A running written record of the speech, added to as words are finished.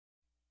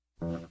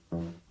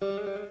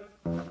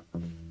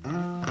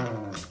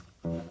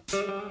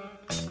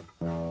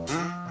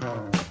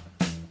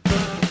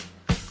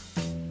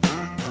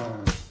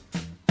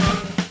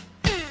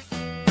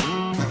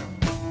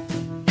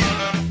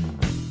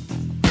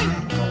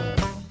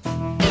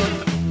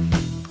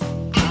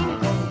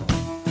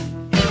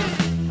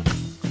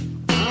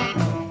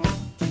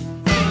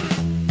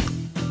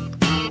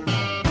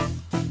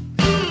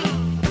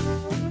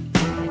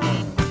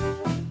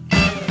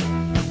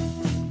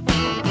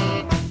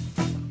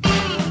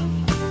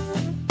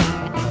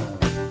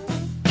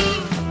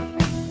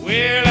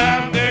Well,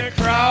 I'm the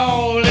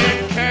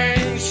crawling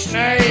king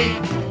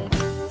snake,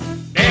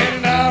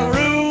 and I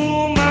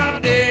rule my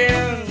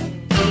den.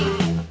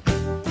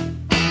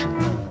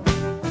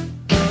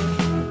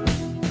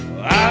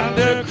 I'm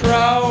the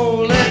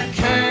crawling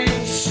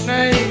king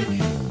snake,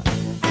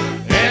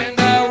 and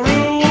I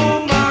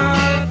rule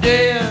my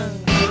den.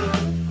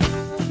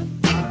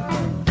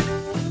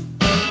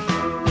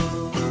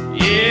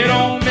 You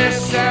don't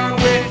mess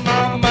around with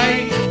my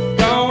mate,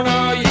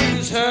 gonna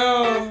use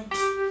her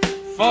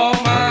for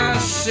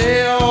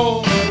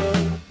myself.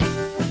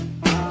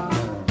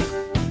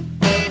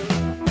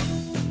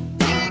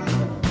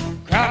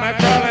 Come and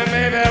crawling,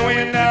 maybe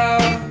window,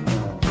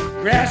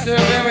 grass is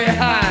very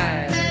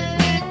high.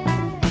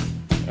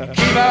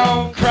 Keep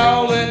on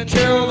crawling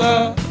till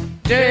the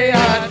day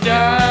I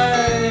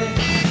die.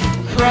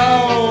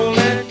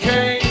 Crawling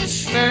king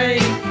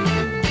snake,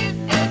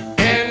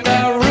 and I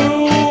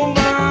rule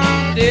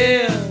my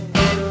den.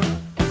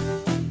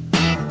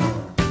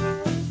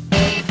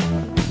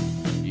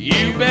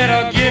 You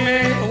better give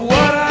me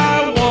what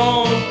I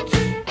want.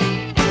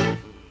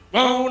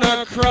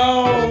 Wanna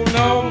crawl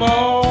no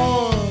more.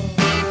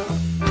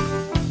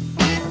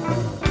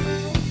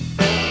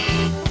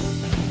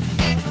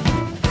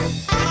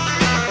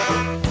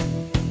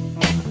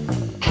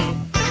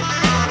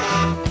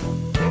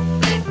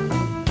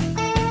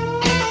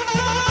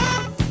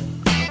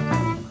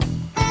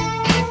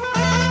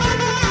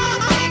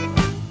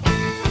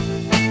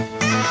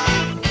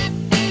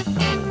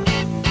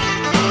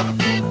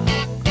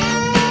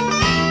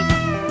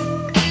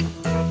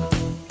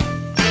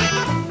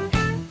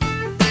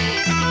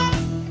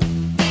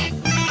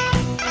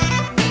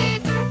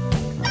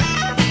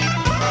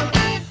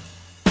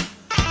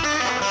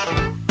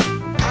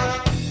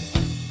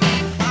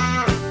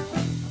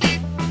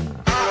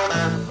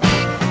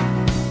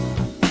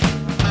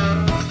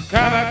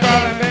 Come and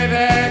crawling,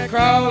 baby,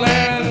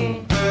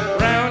 crawling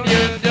round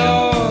your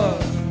door.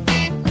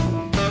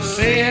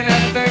 See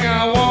anything I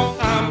want,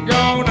 I'm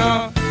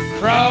gonna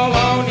crawl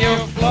on your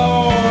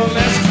floor.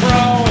 Let's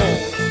crawl.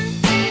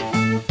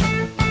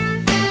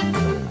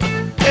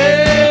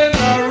 And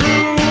I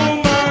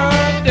rule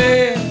my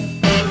den.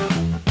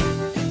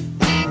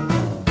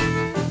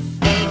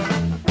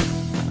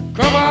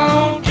 Come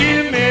on,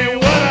 give me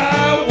what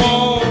I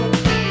want.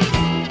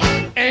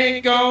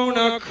 Ain't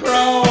gonna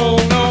crawl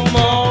no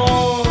more.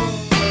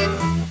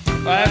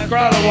 I've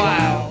crawled a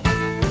while.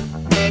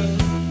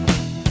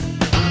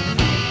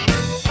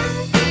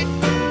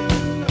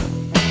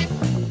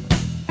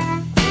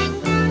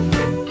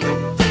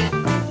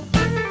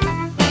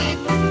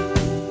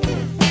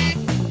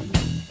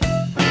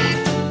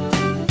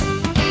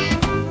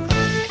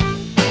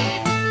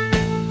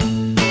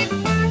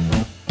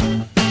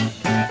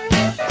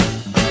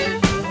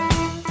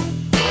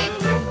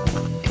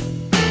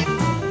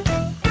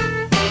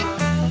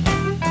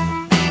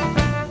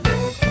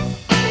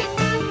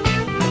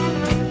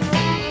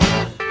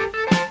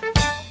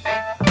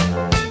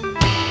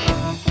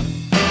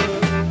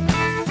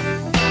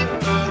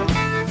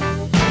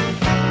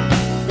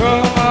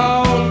 Come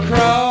on,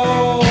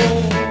 crawl.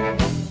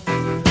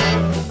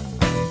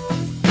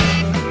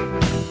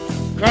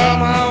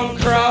 Come on,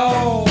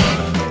 crawl.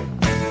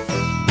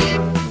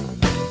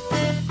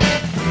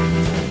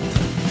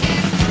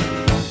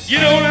 You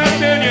don't have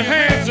to on your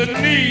hands and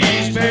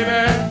knees,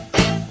 baby.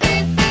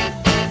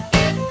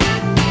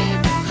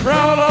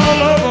 Crawl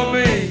all over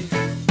me,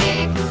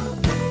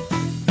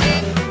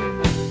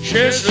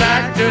 just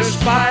like the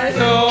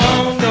spider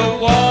on